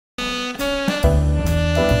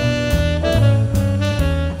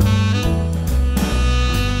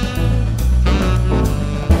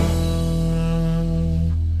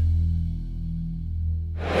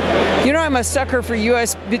I'm a sucker for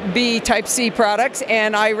USB Type-C products,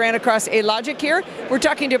 and I ran across ALOGIC here. We're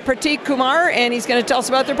talking to Pratik Kumar, and he's going to tell us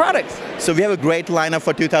about their products. So we have a great lineup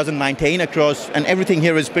for 2019 across, and everything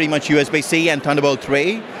here is pretty much USB-C and Thunderbolt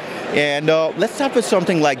 3. And let's start with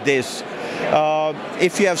something like this.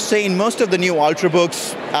 If you have seen, most of the new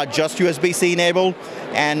Ultrabooks are just USB-C enabled,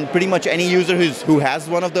 and pretty much any user who has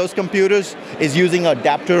one of those computers is using an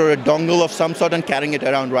adapter or a dongle of some sort and carrying it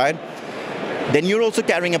around, right? Then you're also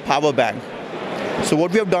carrying a power bank. So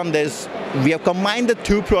what we have done is, we have combined the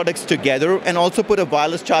two products together and also put a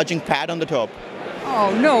wireless charging pad on the top.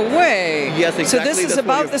 Oh, no way. Yes, exactly. So this is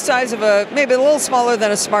about the size of maybe a little smaller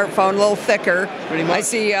than a smartphone, a little thicker. Pretty much. I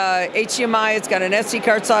see HDMI, it's got an SD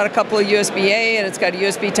card slot, a couple of USB-A, and it's got a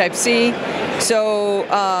USB Type-C. So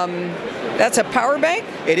that's a power bank?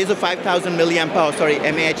 It is a 5,000 mAh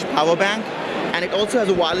power bank, and it also has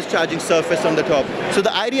a wireless charging surface on the top. So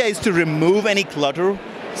the idea is to remove any clutter.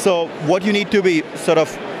 So what you need to be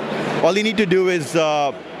all you need to do is,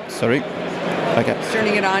 Okay. He's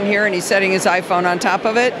turning it on here, and he's setting his iPhone on top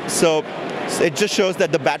of it. So it just shows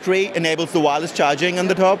that the battery enables the wireless charging on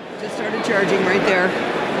the top. Just started charging right there.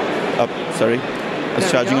 It's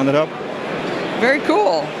charging on the top. Very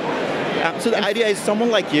cool. So the idea is someone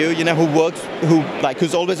like you,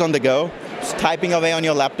 who's always on the go, typing away on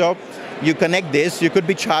your laptop. You connect this, you could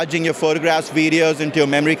be charging your photographs, videos into your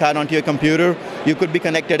memory card onto your computer. You could be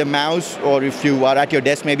connected a mouse, or if you are at your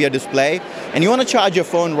desk, maybe a display. And you want to charge your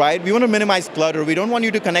phone, right? We want to minimize clutter. We don't want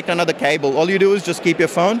you to connect another cable. All you do is just keep your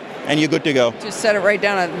phone, and you're good to go. Just set it right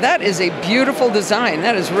down. That is a beautiful design.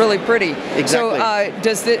 That is really pretty. Exactly.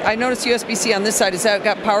 So I noticed USB-C on this side. Has that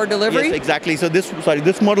got power delivery? Yes, exactly. So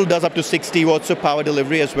this model does up to 60 watts of power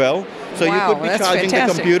delivery as well. So wow, you could be charging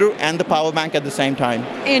the computer and the power bank at the same time.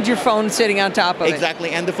 And your phone sitting on top of it. Exactly,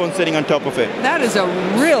 and the phone sitting on top of it. That is a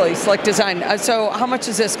really slick design. So how much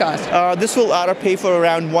does this cost? This will pay for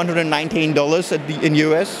around $119 in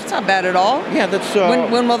US. It's not bad at all. Yeah, that's...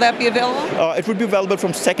 when will that be available? It would be available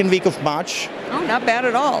from second week of March. Oh, not bad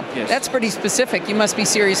at all. Yes. That's pretty specific. You must be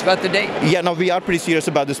serious about the date. Yeah, no, we are pretty serious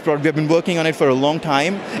about this product. We have been working on it for a long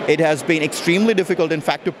time. It has been extremely difficult, in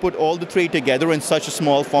fact, to put all the three together in such a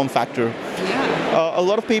small form factor. Yeah. A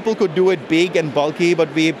lot of people could do it big and bulky,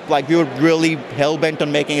 but we were really hell-bent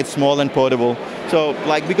on making it small and portable. So,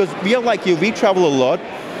 because we are like you, we travel a lot,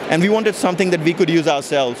 and we wanted something that we could use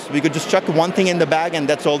ourselves. We could just chuck one thing in the bag, and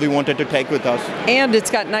that's all we wanted to take with us. And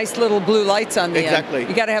it's got nice little blue lights on the end. Exactly.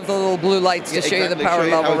 You got to have the little blue lights to show you the power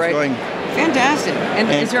how level, it's right? going. Fantastic. And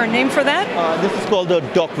is there a name for that? This is called the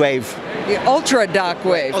Dock Wave. The Ultra Dock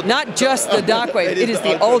Wave, not just the Dock Wave. It is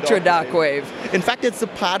the Ultra Dock Wave. In fact, it's a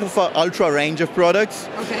part of our Ultra range of products.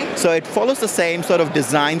 Okay. So it follows the same sort of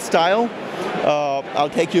design style. I'll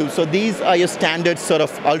take you. So these are your standard sort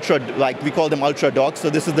of Ultra, we call them Ultra Docks. So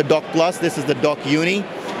this is the Dock Plus. This is the Dock Uni.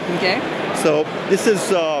 Okay. So this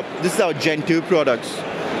is our Gen 2 products.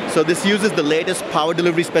 So this uses the latest power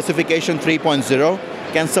delivery specification 3.0.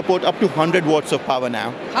 Can support up to 100 watts of power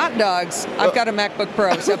now. Hot dogs. I've got a MacBook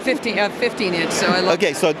Pro, so 15 inch, so I love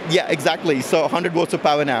Okay, so yeah, exactly. So 100 watts of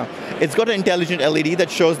power now. It's got an intelligent LED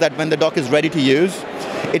that shows that when the dock is ready to use.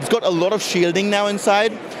 It's got a lot of shielding now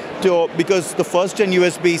inside, because the first gen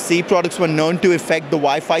USB-C products were known to affect the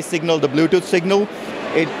Wi-Fi signal, the Bluetooth signal.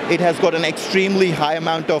 It has got an extremely high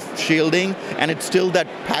amount of shielding, and it's still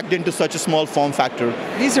packed into such a small form factor.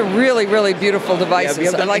 These are really, really beautiful devices. Yeah, we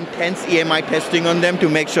have done intense EMI testing on them to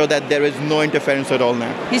make sure that there is no interference at all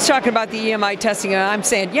now. He's talking about the EMI testing, and I'm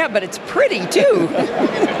saying, yeah, but it's pretty too.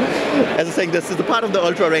 As I'm saying, this is a part of the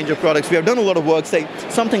Ultra range of products. We have done a lot of work, say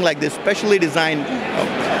something like this, specially designed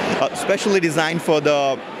for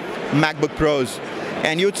the MacBook Pros.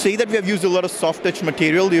 And you'd see that we have used a lot of soft touch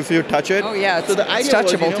material if you touch it. Oh yeah, so the idea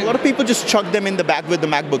touchable was, a lot of people just chuck them in the bag with the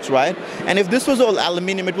MacBooks, right? And if this was all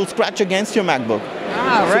aluminum, it will scratch against your MacBook.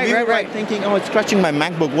 Ah, so we were right. Thinking, oh, it's scratching my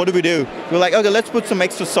MacBook. What do we do? We're like, okay, let's put some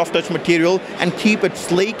extra soft touch material and keep it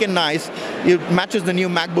sleek and nice. It matches the new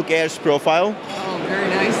MacBook Air's profile. Oh, very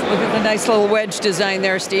nice. Look at the nice little wedge design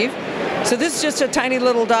there, Steve. So this is just a tiny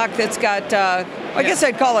little dock that's got, I guess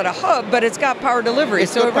I'd call it a hub, but it's got power delivery.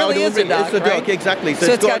 So it really is a dock, It's a dock, exactly. So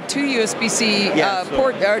it's got two USB-C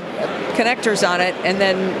port connectors on it, and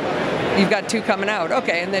then you've got two coming out.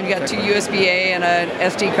 Okay, and then you got two USB-A and an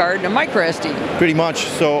SD card and a micro SD. Pretty much.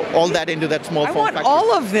 So all that into that small form factor. I want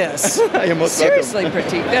all of this. You're most Seriously,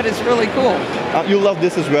 Pratik, that is really cool. You'll love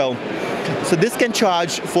this as well. So this can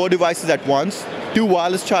charge 4 devices at once, 2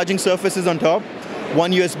 wireless charging surfaces on top,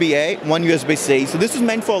 1 USB-A, 1 USB-C. So this is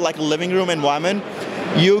meant for like a living room environment.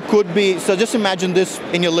 You could be, so just imagine this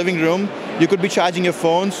in your living room. You could be charging your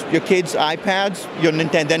phones, your kids' iPads, your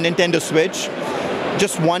Nintendo Switch.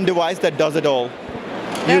 just one device that does it all.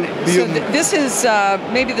 This is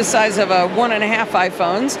maybe the size of a 1.5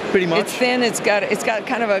 iPhones. Pretty much. It's thin. It's got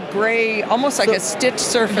kind of a gray, almost like a stitched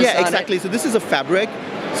surface. Yeah, on exactly. it. So this is a fabric.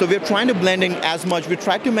 So we're trying to blend in as much. We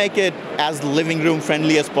tried to make it as living room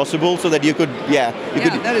friendly as possible, so that you could,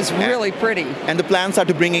 that is really pretty. And the plans are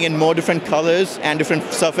to bringing in more different colors and different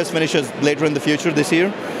surface finishes later in the future this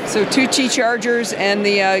year. So 2 Qi chargers and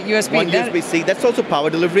the USB. One USB-C. That's also power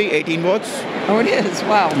delivery, 18 watts. Oh, it is.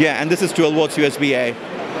 Wow. Yeah, and this is 12 watts USB-A.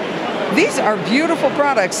 These are beautiful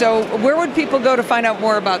products. So where would people go to find out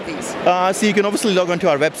more about these? So you can obviously log on to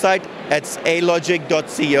our website. It's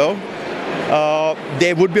alogic.co.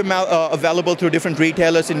 They would be available through different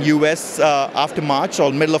retailers in US after March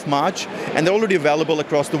or middle of March, and they're already available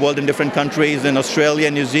across the world in different countries, in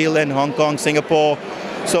Australia, New Zealand, Hong Kong, Singapore.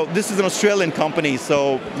 So this is an Australian company,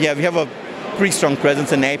 so yeah, we have a pretty strong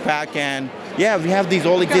presence in APAC, and yeah, we have these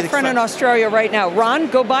all. I've got a friend in Australia right now. Ron,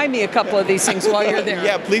 go buy me a couple of these things while you're there.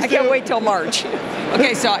 Yeah, please I can't wait till March.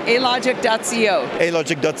 Okay, so alogic.co.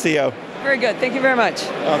 alogic.co. Very good. Thank you very much.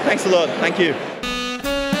 Thanks a lot. Thank you.